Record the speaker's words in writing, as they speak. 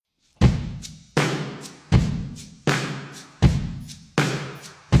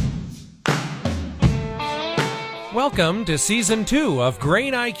Welcome to Season 2 of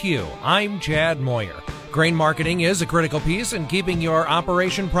Grain IQ. I'm Chad Moyer. Grain marketing is a critical piece in keeping your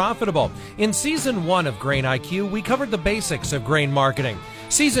operation profitable. In Season 1 of Grain IQ, we covered the basics of grain marketing.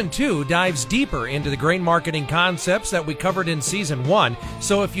 Season 2 dives deeper into the grain marketing concepts that we covered in Season 1,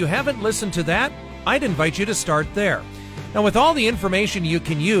 so if you haven't listened to that, I'd invite you to start there. Now, with all the information you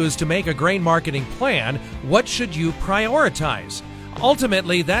can use to make a grain marketing plan, what should you prioritize?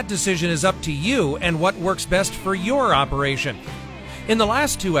 Ultimately, that decision is up to you and what works best for your operation. In the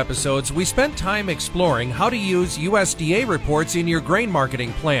last 2 episodes, we spent time exploring how to use USDA reports in your grain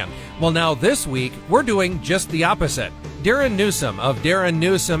marketing plan. Well, now this week, we're doing just the opposite. Darin Newsom of Darin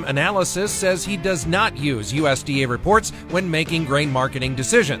Newsom Analysis says he does not use USDA reports when making grain marketing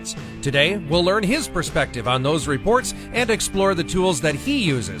decisions. Today, we'll learn his perspective on those reports and explore the tools that he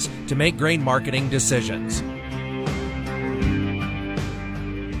uses to make grain marketing decisions.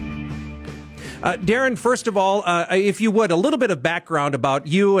 Darin, first of all, if you would, a little bit of background about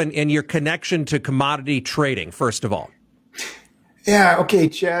you and your connection to commodity trading, first of all. Yeah, okay,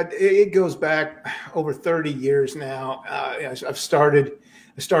 Chad. It goes back over 30 years now. I started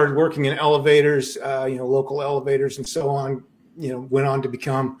working in elevators, local elevators and so on. Went on to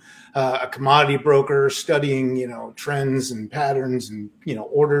become a commodity broker, studying, trends and patterns and,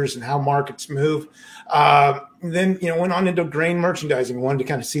 orders and how markets move. Then, went on into grain merchandising, wanted to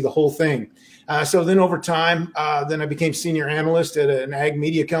kind of see the whole thing. So then over time, then I became senior analyst at an ag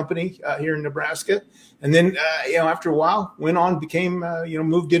media company here in Nebraska. And then, after a while, went on, became,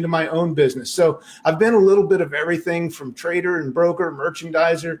 moved into my own business. So I've been a little bit of everything from trader and broker,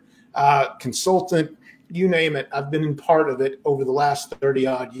 merchandiser, consultant, you name it. I've been in part of it over the last 30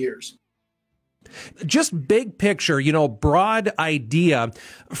 odd years. Just big picture, broad idea.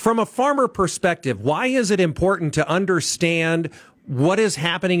 From a farmer perspective, why is it important to understand what is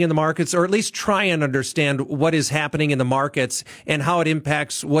happening in the markets, or at least try and understand what is happening in the markets and how it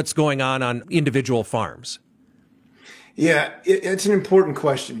impacts what's going on individual farms? Yeah, it's an important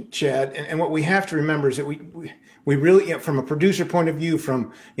question, Chad. And what we have to remember is that we really, from a producer point of view,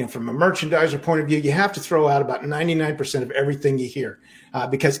 from a merchandiser point of view, you have to throw out about 99% of everything you hear.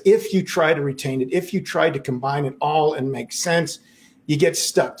 Because if you try to retain it, if you try to combine it all and make sense, you get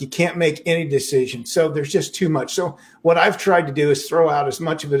stuck. You can't make any decision. So there's just too much. So what I've tried to do is throw out as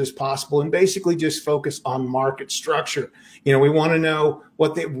much of it as possible and basically just focus on market structure. We want to know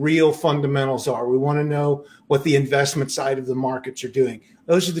what the real fundamentals are. We want to know what the investment side of the markets are doing.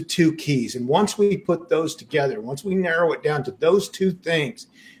 Those are the 2 keys. And once we put those together, once we narrow it down to those 2 things,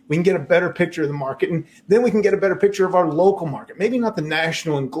 we can get a better picture of the market, and then we can get a better picture of our local market. Maybe not the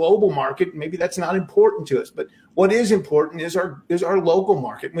national and global market. Maybe that's not important to us, but what is important is our local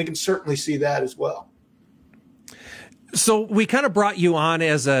market, and we can certainly see that as well. So we kind of brought you on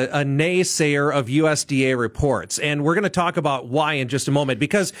as a naysayer of USDA reports, and we're going to talk about why in just a moment,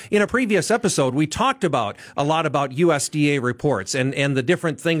 because in a previous episode, we talked about a lot about USDA reports and the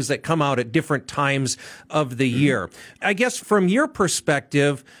different things that come out at different times of the year. I guess from your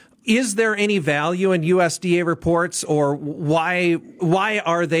perspective, is there any value in USDA reports, or why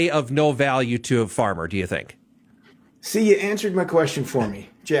are they of no value to a farmer, do you think? See, you answered my question for me,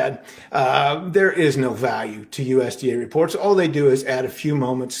 Chad. There is no value to USDA reports. All they do is add a few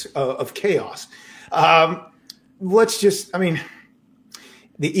moments of chaos. The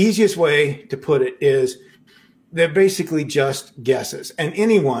easiest way to put it is they're basically just guesses, and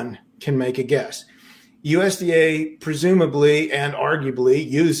anyone can make a guess. USDA presumably and arguably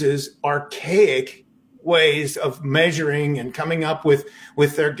uses archaic ways of measuring and coming up with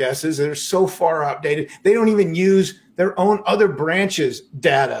their guesses that are so far outdated. They don't even use their own other branches'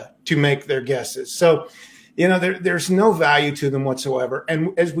 data to make their guesses. So, there's no value to them whatsoever.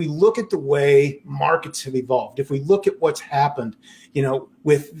 And as we look at the way markets have evolved, if we look at what's happened,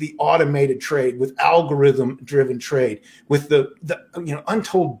 with the automated trade, with algorithm-driven trade, with the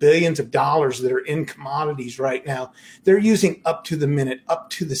untold billions of dollars that are in commodities right now, they're using up to the minute, up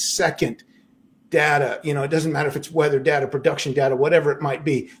to the second data. It doesn't matter if it's weather data, production data, whatever it might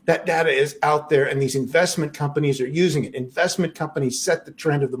be. That data is out there, and these investment companies are using it. Investment companies set the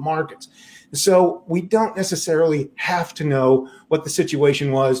trend of the markets. So we don't necessarily have to know what the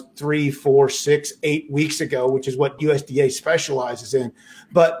situation was 3, 4, 6, 8 weeks ago, which is what USDA specializes in.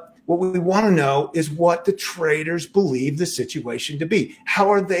 But what we want to know is what the traders believe the situation to be. How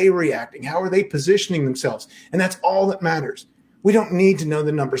are they reacting? How are they positioning themselves? And that's all that matters. We don't need to know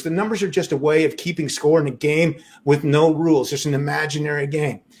the numbers. The numbers are just a way of keeping score in a game with no rules, just an imaginary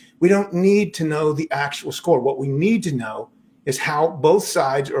game. We don't need to know the actual score. What we need to know is how both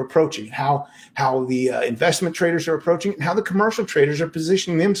sides are approaching it, how the investment traders are approaching it, and how the commercial traders are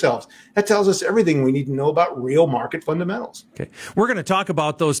positioning themselves. That tells us everything we need to know about real market fundamentals. Okay. We're going to talk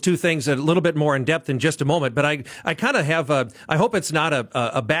about those two things a little bit more in depth in just a moment, but I kind of have I hope it's not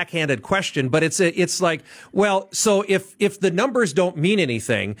a backhanded question, but it's like, well, so if the numbers don't mean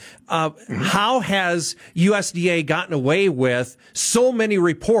anything, how has USDA gotten away with so many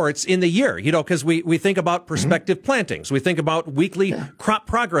reports in the year? You know, because we think about prospective plantings. We think about weekly crop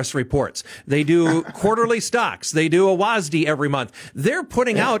progress reports. They do quarterly stocks. They do a WASDE every month. They're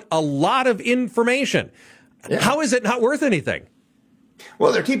putting out a lot of information. How is it not worth anything?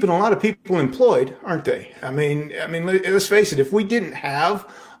 Well, they're keeping a lot of people employed, aren't they? I mean, let's face it. If we didn't have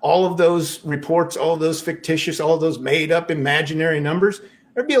all of those reports, all of those fictitious, all of those made up imaginary numbers,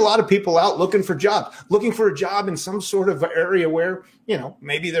 there'd be a lot of people out looking for a job in some sort of area where, you know,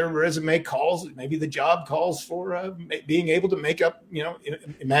 maybe their resume calls, maybe the job calls for being able to make up, you know,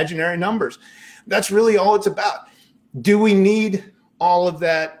 imaginary numbers. That's really all it's about. Do we need all of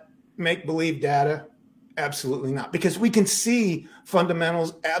that make-believe data? Absolutely not, because we can see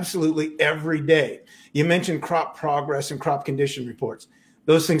fundamentals absolutely every day. You mentioned crop progress and crop condition reports.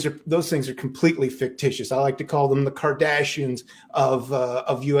 Those things are completely fictitious. I like to call them the Kardashians of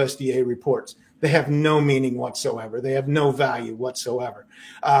USDA reports. They have no meaning whatsoever. They have no value whatsoever.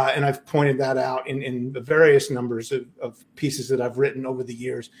 And I've pointed that out in the various numbers of pieces that I've written over the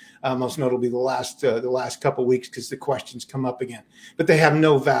years, most notably the last couple of weeks, because the questions come up again. But they have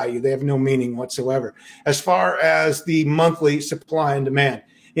no value. They have no meaning whatsoever. As far as the monthly supply and demand,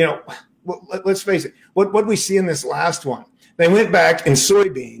 you know, let's face it. What we see in this last one, they went back in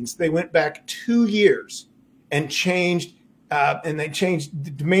soybeans. They went back 2 years and changed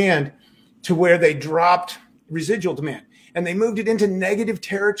the demand to where they dropped residual demand, and they moved it into negative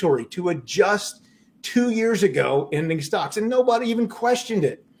territory to adjust 2 years ago ending stocks, and nobody even questioned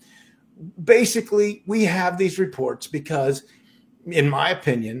it. Basically, we have these reports because, in my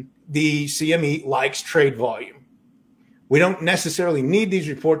opinion, the CME likes trade volume. We don't necessarily need these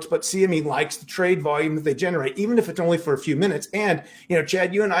reports, but CME likes the trade volume that they generate, even if it's only for a few minutes. And, you know,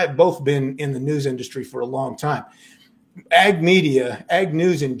 Chad, you and I have both been in the news industry for a long time. Ag media, ag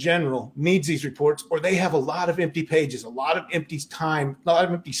news in general needs these reports, or they have a lot of empty pages, a lot of empty time, a lot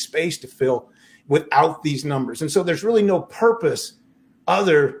of empty space to fill without these numbers. And so there's really no purpose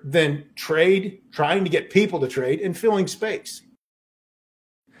other than trade, trying to get people to trade, and filling space.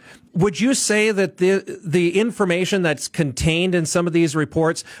 Would you say that the information that's contained in some of these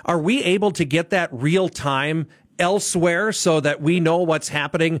reports, are we able to get that real time elsewhere so that we know what's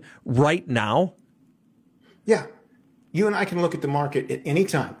happening right now? Yeah. You and I can look at the market at any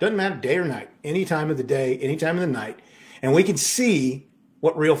time. Doesn't matter day or night, any time of the day, any time of the night. And we can see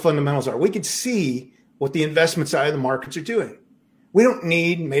what real fundamentals are. We can see what the investment side of the markets are doing. We don't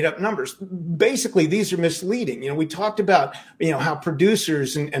need made up numbers. Basically, these are misleading. You know, we talked about, you know, how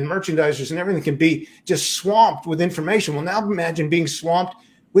producers and merchandisers and everything can be just swamped with information. Well, now imagine being swamped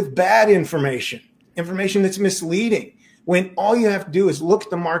with bad information that's misleading, when all you have to do is look at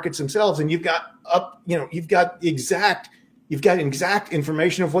the markets themselves, and you've got exact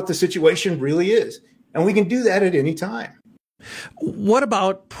information of what the situation really is. And we can do that at any time. What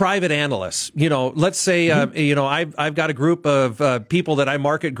about private analysts? You know, let's say, you know, I've got a group of people that I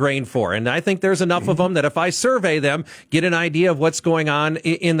market grain for, and I think there's enough of them that if I survey them, get an idea of what's going on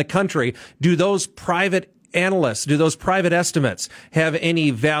in the country. Do those private analysts, do those private estimates have any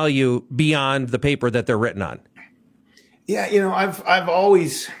value beyond the paper that they're written on? Yeah, you know, I've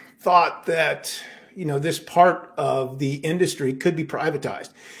always thought that, you know, this part of the industry could be privatized.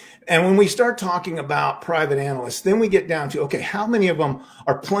 And when we start talking about private analysts, then we get down to, okay, how many of them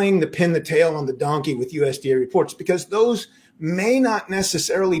are playing the pin the tail on the donkey with USDA reports? Because those may not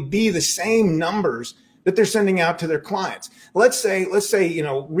necessarily be the same numbers that they're sending out to their clients. Let's say, you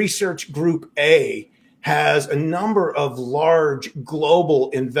know, Research Group A has a number of large global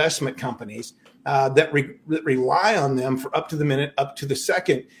investment companies that rely on them for up to the minute, up to the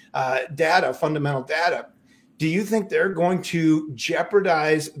second data, fundamental data. Do you think they're going to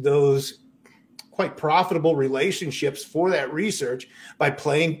jeopardize those quite profitable relationships for that research by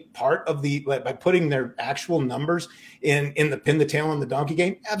playing part of by putting their actual numbers in the pin the tail on the donkey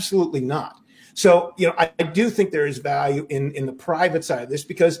game? Absolutely not. So, you know, I do think there is value in the private side of this,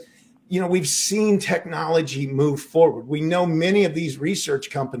 because, you know, we've seen technology move forward. We know many of these research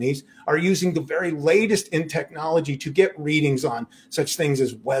companies are using the very latest in technology to get readings on such things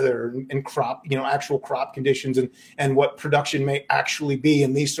as weather and crop, you know, actual crop conditions and what production may actually be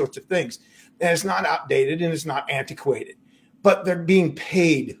and these sorts of things. And it's not outdated and it's not antiquated. but they're being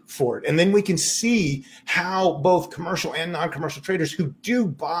paid for it. And then we can see how both commercial and non-commercial traders who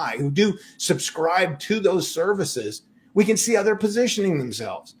do subscribe to those services, we can see how they're positioning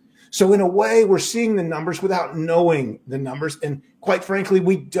themselves. So in a way, we're seeing the numbers without knowing the numbers. And quite frankly,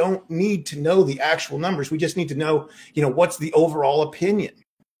 we don't need to know the actual numbers. We just need to know, what's the overall opinion.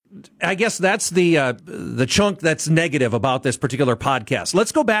 I guess that's the chunk that's negative about this particular podcast.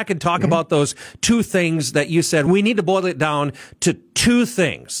 Let's go back and talk about those two things that you said. We need to boil it down to two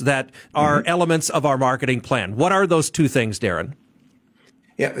things that are elements of our marketing plan. What are those two things, Darin?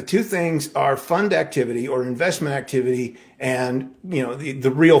 Yeah, the two things are fund activity or investment activity and,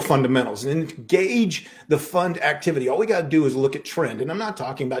 the real fundamentals. And to gauge the fund activity, all we got to do is look at trend. And I'm not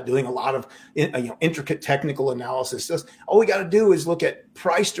talking about doing a lot of, intricate technical analysis. All we got to do is look at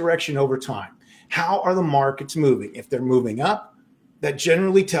price direction over time. How are the markets moving? If they're moving up, that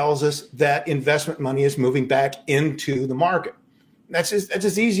generally tells us that investment money is moving back into the market. That's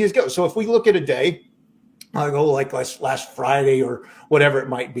as easy as it goes. So if we look at a day, I'll go like last Friday or whatever it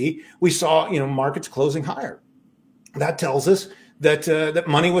might be, we saw, markets closing higher. That tells us that that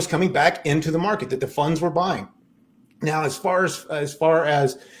money was coming back into the market, that the funds were buying. Now, as far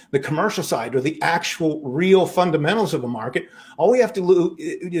as the commercial side or the actual real fundamentals of a market, all we have to do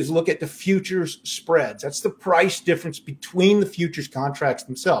is look at the futures spreads. That's the price difference between the futures contracts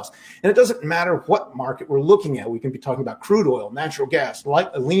themselves. And it doesn't matter what market we're looking at. We can be talking about crude oil, natural gas,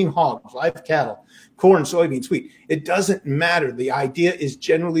 lean hogs, live cattle, corn, soybeans, wheat. It doesn't matter. The idea is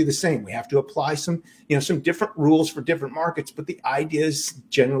generally the same. We have to apply some different rules for different markets, but the idea is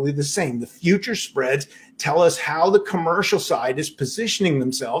generally the same. The future spreads tell us how the commercial side is positioning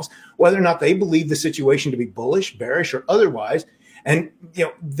themselves, whether or not they believe the situation to be bullish, bearish, or otherwise. And,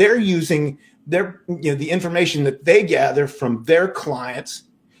 they're using the information that they gather from their clients,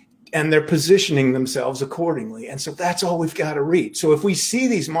 and they're positioning themselves accordingly. And so that's all we've got to read. So if we see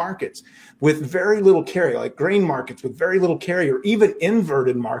these markets with very little carry, like grain markets with very little carry, or even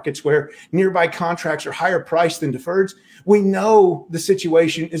inverted markets where nearby contracts are higher priced than deferreds, we know the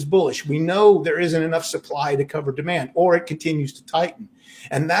situation is bullish. We know there isn't enough supply to cover demand, or it continues to tighten.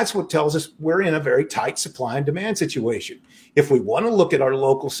 And that's what tells us we're in a very tight supply and demand situation. If we want to look at our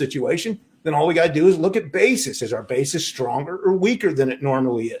local situation, then all we got to do is look at basis. Is our basis stronger or weaker than it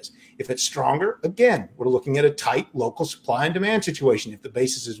normally is? If it's stronger, again, we're looking at a tight local supply and demand situation. If the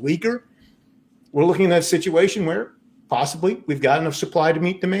basis is weaker, we're looking at a situation where possibly we've got enough supply to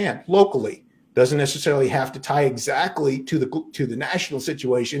meet demand locally. Doesn't necessarily have to tie exactly to the national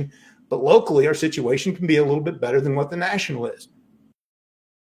situation, but locally our situation can be a little bit better than what the national is.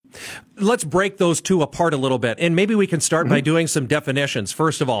 Let's break those two apart a little bit, and maybe we can start by doing some definitions.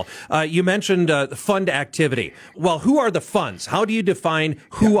 First of all, you mentioned fund activity. Well, who are the funds? How do you define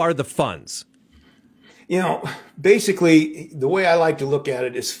who are the funds? Basically, the way I like to look at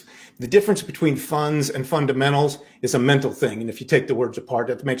it is the difference between funds and fundamentals is a mental thing. And if you take the words apart,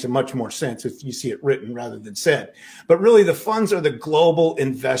 that makes much more sense if you see it written rather than said. But really, the funds are the global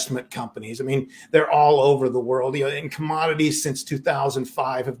investment companies. I mean, they're all over the world. And commodities since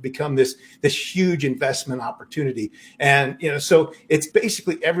 2005 have become this huge investment opportunity. And, so it's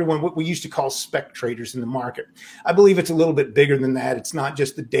basically everyone, what we used to call spec traders in the market. I believe it's a little bit bigger than that. It's not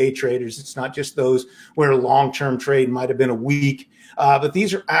just the day traders. It's not just those where a long-term trade might have been a week. But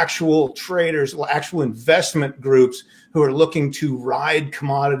these are actual traders, actual investment groups who are looking to ride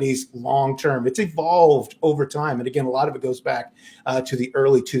commodities long term. It's evolved over time. And again, a lot of it goes back to the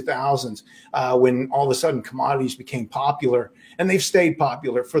early 2000s when all of a sudden commodities became popular, and they've stayed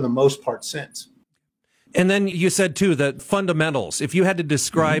popular for the most part since. And then you said, too, that fundamentals. If you had to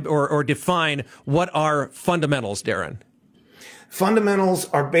describe or define what are fundamentals, Darin? Fundamentals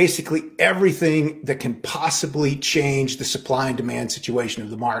are basically everything that can possibly change the supply and demand situation of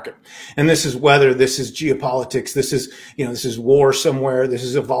the market. And this is whether this is geopolitics, this is war somewhere, this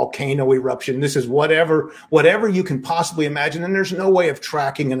is a volcano eruption, this is whatever you can possibly imagine. And there's no way of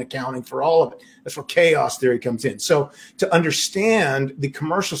tracking and accounting for all of it. That's where chaos theory comes in. So to understand the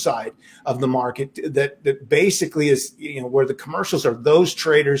commercial side of the market, that basically is, where the commercials are those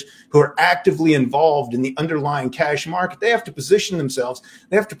traders who are actively involved in the underlying cash market. They have to position themselves.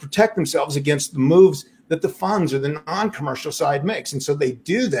 They have to protect themselves against the moves that the funds or the non-commercial side makes. And so they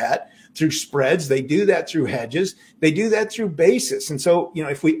do that through spreads. They do that through hedges. They do that through basis. And so,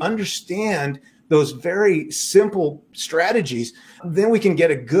 if we understand those very simple strategies, then we can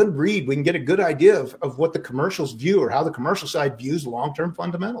get a good read. We can get a good idea of what the commercials view or how the commercial side views long-term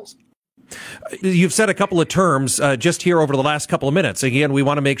fundamentals. You've said a couple of terms just here over the last couple of minutes. Again, we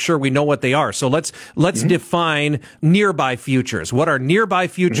want to make sure we know what they are. So let's define nearby futures. What are nearby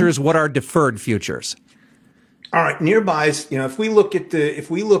futures? What are deferred futures? All right, nearbys, if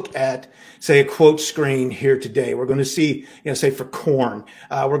we look at, say, a quote screen here today, we're going to see, say for corn,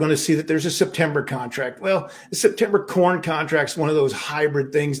 we're going to see that there's a September contract. Well, the September corn contract's one of those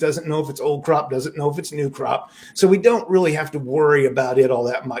hybrid things, doesn't know if it's old crop, doesn't know if it's new crop. So we don't really have to worry about it all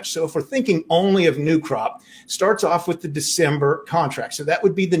that much. So if we're thinking only of new crop, starts off with the December contract. So that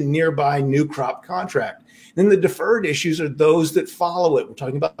would be the nearby new crop contract. Then the deferred issues are those that follow it. We're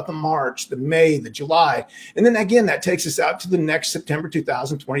talking about the March, the May, the July. And then again, that takes us out to the next September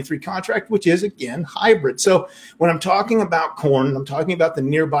 2023 contract, which is again hybrid. So when I'm talking about corn, I'm talking about the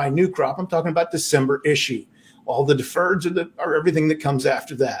nearby new crop, I'm talking about December issue. All the deferreds are everything that comes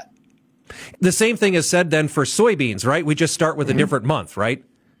after that. The same thing is said then for soybeans, right? We just start with a different month, right?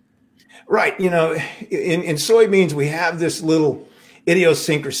 Right. In soybeans, we have this little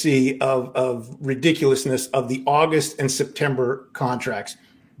idiosyncrasy of ridiculousness of the August and September contracts.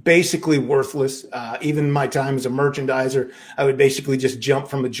 Basically worthless. Even my time as a merchandiser, I would basically just jump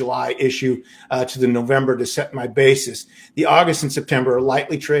from the July issue to the November to set my basis. The August and September are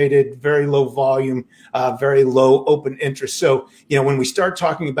lightly traded, very low volume, very low open interest. So, when we start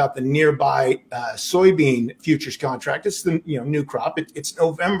talking about the nearby soybean futures contract, it's the new crop. It's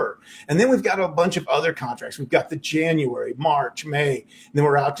November, and then we've got a bunch of other contracts. We've got the January, March, May, and then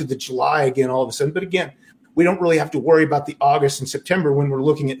we're out to the July again all of a sudden. But again, we don't really have to worry about the August and September when we're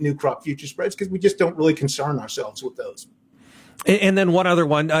looking at new crop future spreads because we just don't really concern ourselves with those. And then one other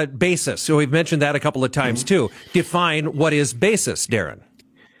one, basis. So we've mentioned that a couple of times too. Define what is basis, Darin.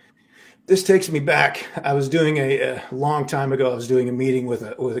 This takes me back. I was doing a long time ago. I was doing a meeting with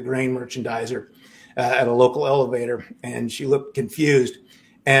a grain merchandiser at a local elevator, and she looked confused.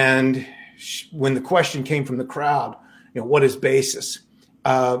 And when the question came from the crowd, what is basis?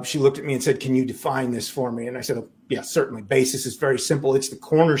 She looked at me and said, "Can you define this for me?" And I said, "Oh, yeah, certainly. Basis is very simple. It's the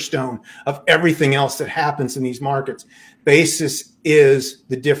cornerstone of everything else that happens in these markets. Basis is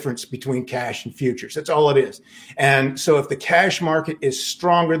the difference between cash and futures. That's all it is. And so if the cash market is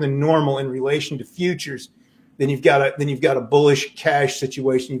stronger than normal in relation to futures, then you've got a bullish cash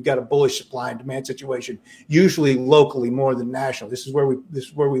situation. You've got a bullish supply and demand situation, usually locally more than national. This is where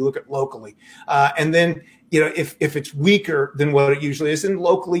we look at locally. And then, if it's weaker than what it usually is, then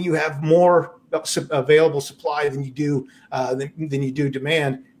locally you have more available supply than you do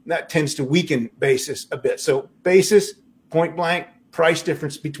demand. And that tends to weaken basis a bit. So basis, point blank, price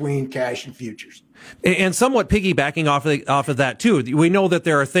difference between cash and futures. And somewhat piggybacking off of that too, we know that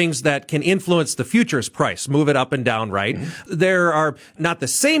there are things that can influence the futures price, move it up and down, right? Mm-hmm. There are not the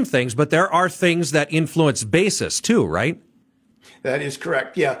same things, but there are things that influence basis too, right? That is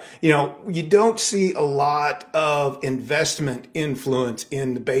correct. Yeah. You don't see a lot of investment influence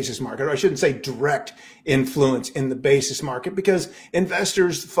in the basis market, or I shouldn't say direct influence in the basis market, because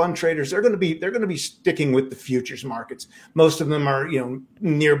investors, fund traders, they're going to be sticking with the futures markets. Most of them are,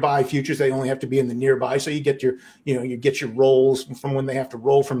 nearby futures. They only have to be in the nearby. So you get your rolls from when they have to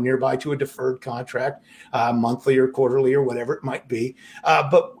roll from nearby to a deferred contract, monthly or quarterly or whatever it might be.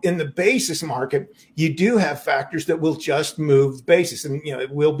 But in the basis market, you do have factors that will just move basis, and it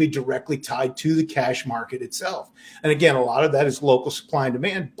will be directly tied to the cash market itself. And again, a lot of that is local supply and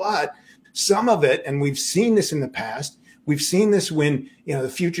demand, but some of it, and we've seen this in the past, we've seen this when the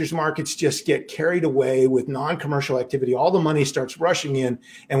futures markets just get carried away with non-commercial activity. All the money starts rushing in,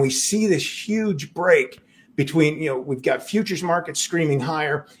 and we see this huge break between we've got futures markets screaming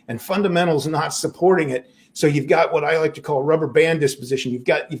higher and fundamentals not supporting it. So you've got what I like to call rubber band disposition. You've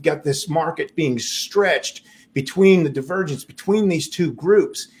got this market being stretched between the divergence between these two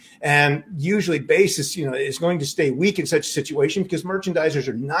groups. And usually basis, is going to stay weak in such a situation because merchandisers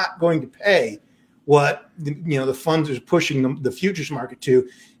are not going to pay what the funds are pushing the futures market to.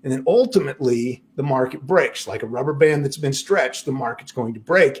 And then ultimately the market breaks. Like a rubber band that's been stretched, the market's going to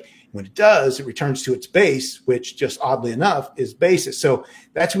break. When it does, it returns to its base, which just oddly enough is basis. So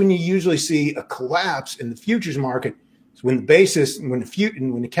that's when you usually see a collapse in the futures market. So when the basis, when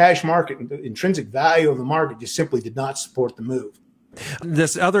the cash market, the intrinsic value of the market just simply did not support the move.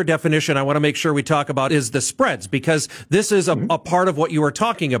 This other definition I want to make sure we talk about is the spreads, because this is a part of what you were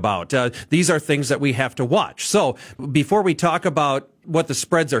talking about. These are things that we have to watch. So before we talk about what the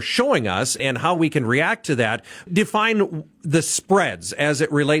spreads are showing us and how we can react to that, define the spreads as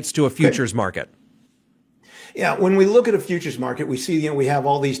it relates to a futures market. Yeah, when we look at a futures market, we see, we have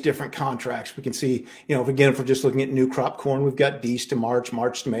all these different contracts. We can see, if we're just looking at new crop corn, we've got Dece to March,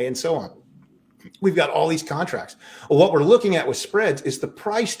 March to May, and so on. We've got all these contracts. Well, what we're looking at with spreads is the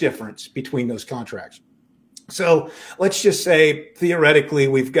price difference between those contracts. So let's just say theoretically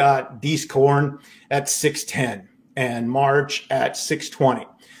we've got Dece corn at 610 and March at 620.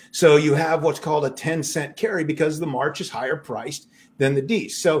 So you have what's called a 10-cent carry because the March is higher priced than the D.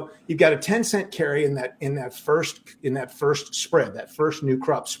 So you've got a 10-cent carry in that first spread, that first new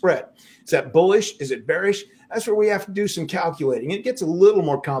crop spread. Is that bullish? Is it bearish? That's where we have to do some calculating. It gets a little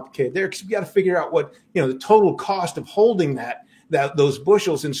more complicated there because we got to figure out what, the total cost of holding those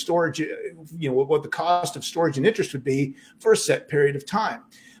bushels in storage, what the cost of storage and interest would be for a set period of time.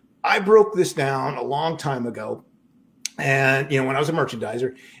 I broke this down a long time ago. And, when I was a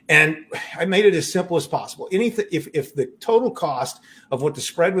merchandiser, and I made it as simple as possible. Anything, if the total cost of what the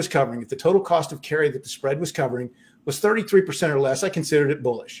spread was covering, if the total cost of carry that the spread was covering was 33% or less, I considered it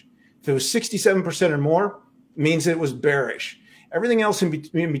bullish. If it was 67% or more, it means it was bearish. Everything else in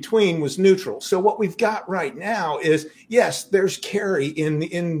between was neutral. So what we've got right now is, yes, there's carry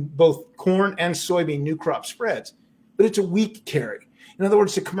in both corn and soybean new crop spreads, but it's a weak carry. In other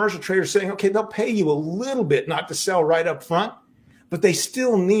words, the commercial trader is saying, okay, they'll pay you a little bit not to sell right up front, but they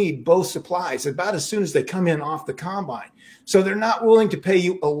still need both supplies about as soon as they come in off the combine. So they're not willing to pay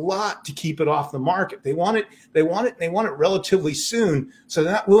you a lot to keep it off the market. They want it relatively soon. So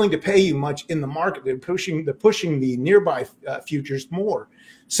they're not willing to pay you much in the market. They're pushing the nearby futures more.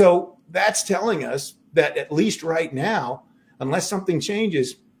 So that's telling us that at least right now, unless something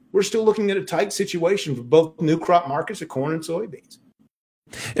changes, we're still looking at a tight situation for both new crop markets of corn and soybeans.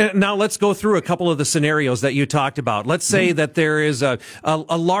 Now let's go through a couple of the scenarios that you talked about. Let's say that there is a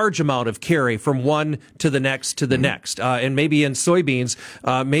large amount of carry from one to the next and maybe in soybeans,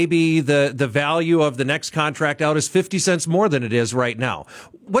 maybe the value of the next contract out is 50 cents more than it is right now.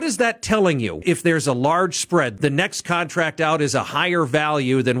 What is that telling you? If there's a large spread, the next contract out is a higher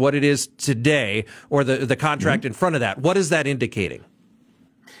value than what it is today, or the contract in front of that. What is that indicating?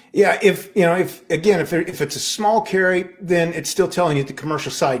 Yeah, if it's a small carry, then it's still telling you the commercial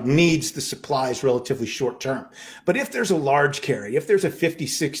side needs the supplies relatively short term. But if there's a large carry, if there's a 50,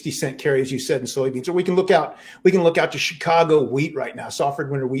 60 cent carry, as you said, in soybeans, or we can look out to Chicago wheat right now, soft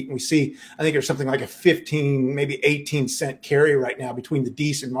winter wheat, and we see, I think there's something like a 15, maybe 18 cent carry right now between the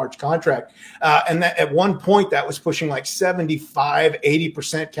decent March contract. And that at one point that was pushing like 75,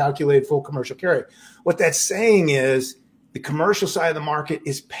 80% calculated full commercial carry. What that's saying is, the commercial side of the market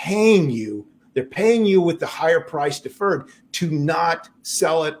is paying you. They're paying you with the higher price deferred to not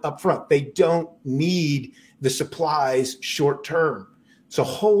sell it up front. They don't need the supplies short term. So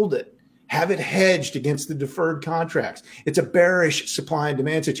hold it. Have it hedged against the deferred contracts. It's a bearish supply and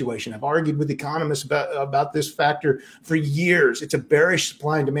demand situation. I've argued with economists about this factor for years. It's a bearish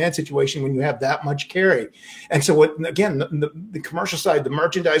supply and demand situation when you have that much carry. And so the commercial side, the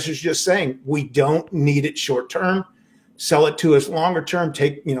merchandiser is just saying, we don't need it short term. Sell it to us longer term,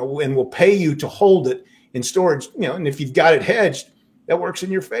 and we'll pay you to hold it in storage, and if you've got it hedged, that works in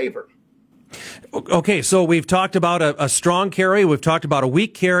your favor. Okay, so we've talked about a strong carry. We've talked about a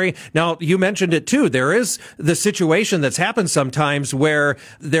weak carry. Now, you mentioned it too. There is the situation that's happened sometimes where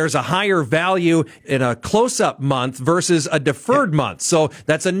there's a higher value in a close-up month versus a deferred month. So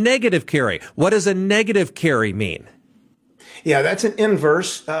that's a negative carry. What does a negative carry mean? Yeah, that's an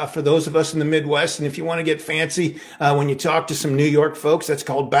inverse for those of us in the Midwest. And if you want to get fancy, when you talk to some New York folks, that's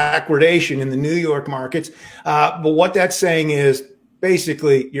called backwardation in the New York markets. But what that's saying is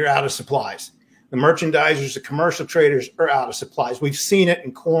basically you're out of supplies. The merchandisers, the commercial traders are out of supplies. We've seen it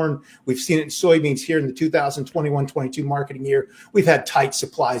in corn. We've seen it in soybeans here in the 2021-22 marketing year. We've had tight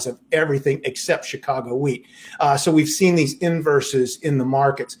supplies of everything except Chicago wheat. So we've seen these inverses in the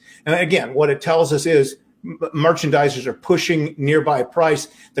markets. And again, what it tells us is merchandisers are pushing nearby price.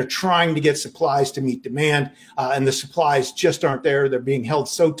 They're trying to get supplies to meet demand, and the supplies just aren't there. They're being held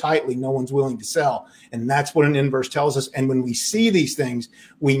so tightly, no one's willing to sell. And that's what an inverse tells us. And when we see these things,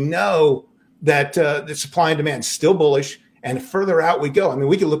 we know that the supply and demand is still bullish. And further out we go. I mean,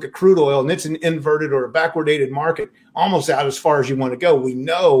 we can look at crude oil, and it's an inverted or a backwardated market almost out as far as you want to go. We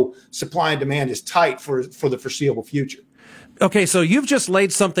know supply and demand is tight for the foreseeable future. Okay, so you've just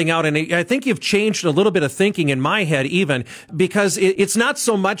laid something out, and I think you've changed a little bit of thinking in my head even, because it's not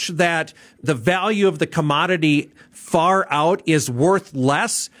so much that the value of the commodity far out is worth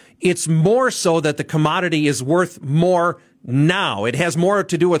less. It's more so that the commodity is worth more now. It has more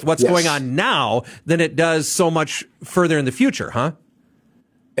to do with what's going on now than it does so much further in the future, huh?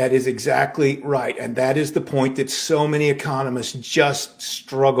 That is exactly right. And that is the point that so many economists just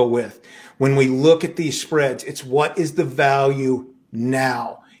struggle with. When we look at these spreads, it's what is the value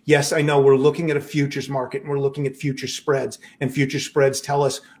now? Yes, I know we're looking at a futures market and we're looking at future spreads, and future spreads tell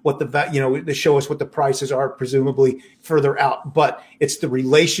us what they show us what the prices are presumably further out. But it's the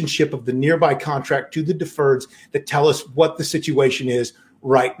relationship of the nearby contract to the deferreds that tell us what the situation is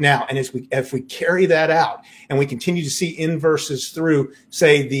right now. And if we carry that out and we continue to see inverses through,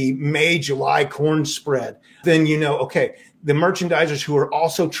 say, the May-July corn spread, then okay, the merchandisers who are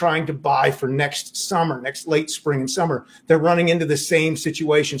also trying to buy for next summer, next late spring and summer, they're running into the same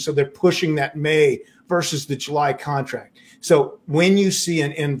situation. So they're pushing that May versus the July contract. So when you see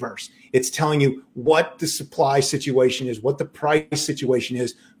an inverse, it's telling you what the supply situation is, what the price situation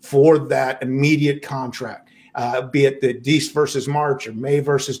is for that immediate contract, be it the Dec versus March or May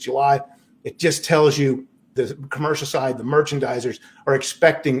versus July. It just tells you the commercial side, the merchandisers are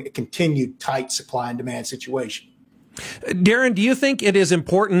expecting a continued tight supply and demand situation. Darin, do you think it is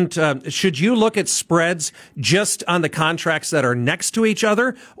important, should you look at spreads just on the contracts that are next to each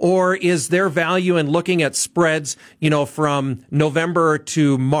other, or is there value in looking at spreads, from November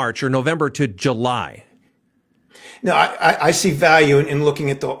to March or November to July? No, I see value in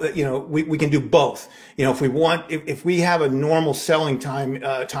looking at we can do both. If we have a normal selling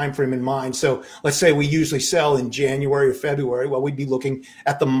time frame in mind. So let's say we usually sell in January or February. Well, we'd be looking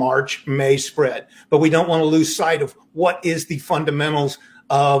at the March-May spread, but we don't want to lose sight of what is the fundamentals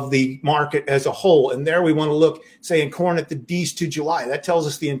of the market as a whole. And there we want to look, say, in corn at the Dec to July. That tells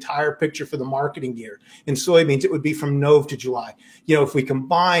us the entire picture for the marketing year. In soybeans, it would be from Nov to July. If we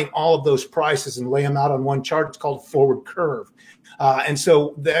combine all of those prices and lay them out on one chart, it's called a forward curve. And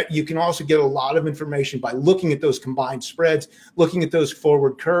so that you can also get a lot of information by looking at those combined spreads, looking at those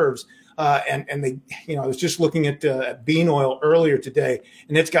forward curves. I was just looking at bean oil earlier today,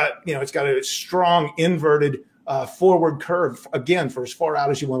 and it's got a strong inverted forward curve, again, for as far out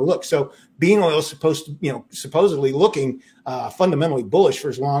as you want to look. So bean oil is supposedly looking fundamentally bullish for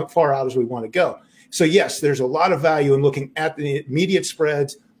as far out as we want to go. So yes, there's a lot of value in looking at the immediate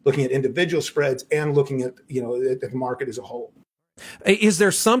spreads, looking at individual spreads, and looking at the market as a whole. Is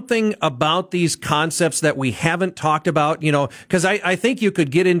there something about these concepts that we haven't talked about? Because I think you could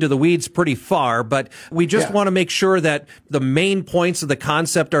get into the weeds pretty far, but we just want to make sure that the main points of the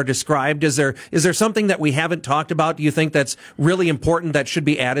concept are described. Is there something that we haven't talked about, do you think, that's really important that should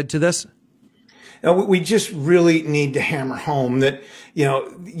be added to this? Now, we just really need to hammer home that,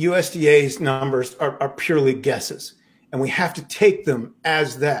 USDA's numbers are purely guesses, and we have to take them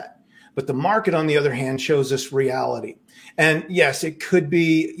as that. But the market, on the other hand, shows us reality. And yes, it could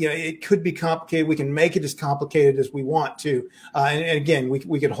be complicated. We can make it as complicated as we want to. And again,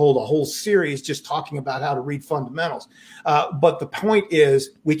 we could hold a whole series just talking about how to read fundamentals. But the point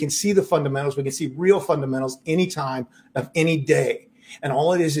is, we can see the fundamentals. We can see real fundamentals anytime of any day. And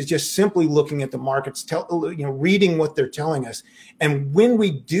all it is just simply looking at the markets, reading what they're telling us. And when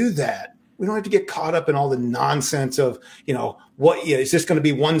we do that, we don't have to get caught up in all the nonsense of, is this going to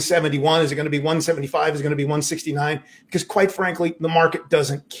be 171? Is it going to be 175? Is it going to be 169? Because quite frankly, the market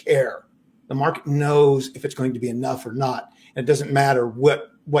doesn't care. The market knows if it's going to be enough or not. And it doesn't matter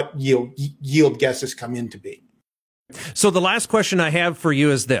what yield guesses come in to be. So the last question I have for you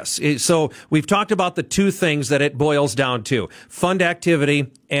is this. So we've talked about the two things that it boils down to: fund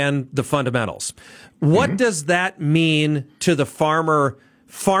activity and the fundamentals. What does that mean to the farmer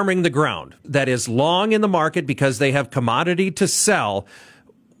farming the ground that is long in the market because they have commodity to sell?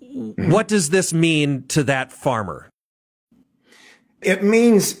 What does this mean to that farmer? It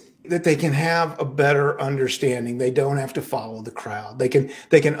means that they can have a better understanding. They don't have to follow the crowd. They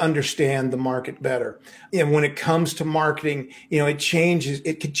can understand the market better. And when it comes to marketing,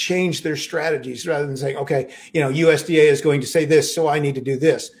 it could change their strategies rather than saying, okay, USDA is going to say this, so I need to do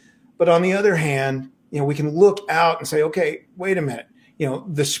this. But on the other hand, we can look out and say, okay, wait a minute.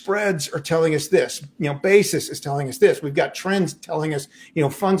 The spreads are telling us this, basis is telling us this. We've got trends telling us,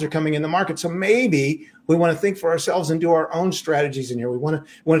 funds are coming in the market. So maybe we want to think for ourselves and do our own strategies in here. We want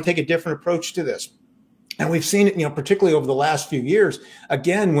to take a different approach to this. And we've seen it, particularly over the last few years,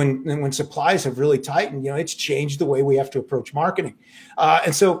 again, when supplies have really tightened, it's changed the way we have to approach marketing.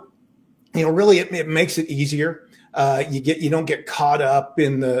 And so, really it makes it easier. You don't get caught up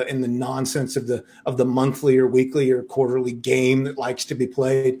in the nonsense of the monthly or weekly or quarterly game that likes to be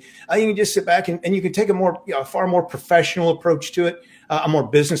played. You can just sit back and you can take a far more professional approach to it, a more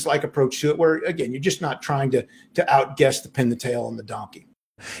business-like approach to it, where again, you're just not trying to outguess the pin, the tail, and the donkey.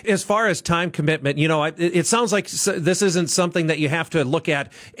 As far as time commitment, it sounds like this isn't something that you have to look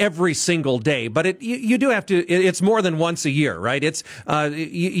at every single day, but you do have to. It's more than once a year, right? It's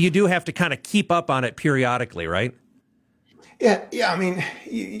you do have to kind of keep up on it periodically, right? Yeah. I mean,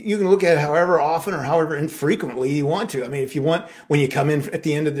 you can look at it however often or however infrequently you want to. I mean, if you want, when you come in at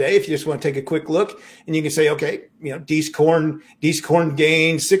the end of the day, if you just want to take a quick look, and you can say, okay, D's corn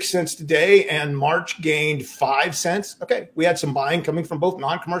gained 6 cents today, and March gained 5 cents. Okay, we had some buying coming from both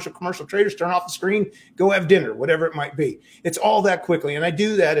non-commercial, commercial traders. Turn off the screen, go have dinner, whatever it might be. It's all that quickly, and I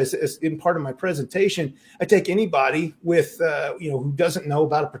do that as in part of my presentation. I take anybody with who doesn't know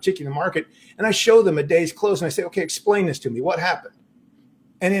about a particular market, and I show them a day's close, and I say, okay, explain this to me. What happened?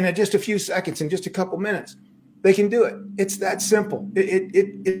 And in just a few seconds, in just a couple minutes, they can do it. It's that simple.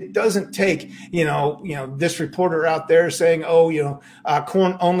 It doesn't take, this reporter out there saying,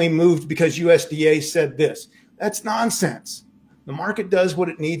 corn only moved because USDA said this. That's nonsense. The market does what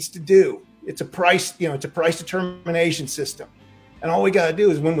it needs to do. It's a price, it's a price determination system. And all we got to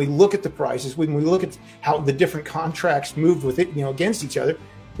do is, when we look at the prices, when we look at how the different contracts moved with it, against each other,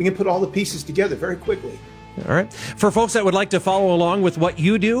 we can put all the pieces together very quickly. All right. For folks that would like to follow along with what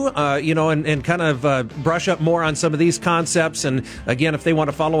you do, and kind of brush up more on some of these concepts, and again, if they want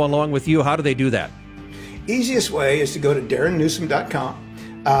to follow along with you, how do they do that? Easiest way is to go to DarinNewsom.com.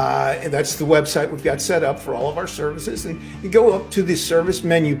 That's the website we've got set up for all of our services, and you go up to the service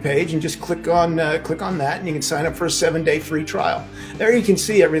menu page and just click on that, and you can sign up for a 7-day free trial. There you can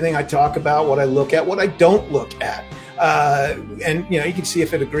see everything I talk about, what I look at, what I don't look at. And you can see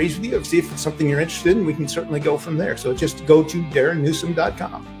if it agrees with you, see if it's something you're interested in. We can certainly go from there. So just go to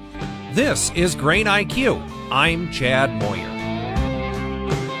DarinNewsom.com. This is Grain IQ. I'm Chad Moyer.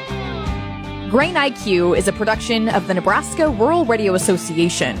 Grain IQ is a production of the Nebraska Rural Radio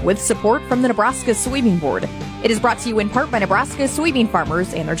Association with support from the Nebraska Soybean Board. It is brought to you in part by Nebraska Soybean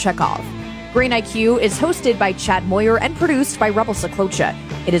Farmers and their checkoff. Grain IQ is hosted by Chad Moyer and produced by Rebel Saklocha.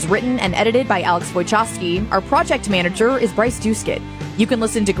 It is written and edited by Alex Wojcicki. Our project manager is Bryce Duskett. You can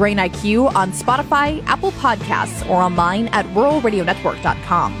listen to Grain IQ on Spotify, Apple Podcasts, or online at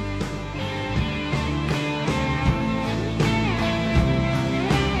ruralradionetwork.com.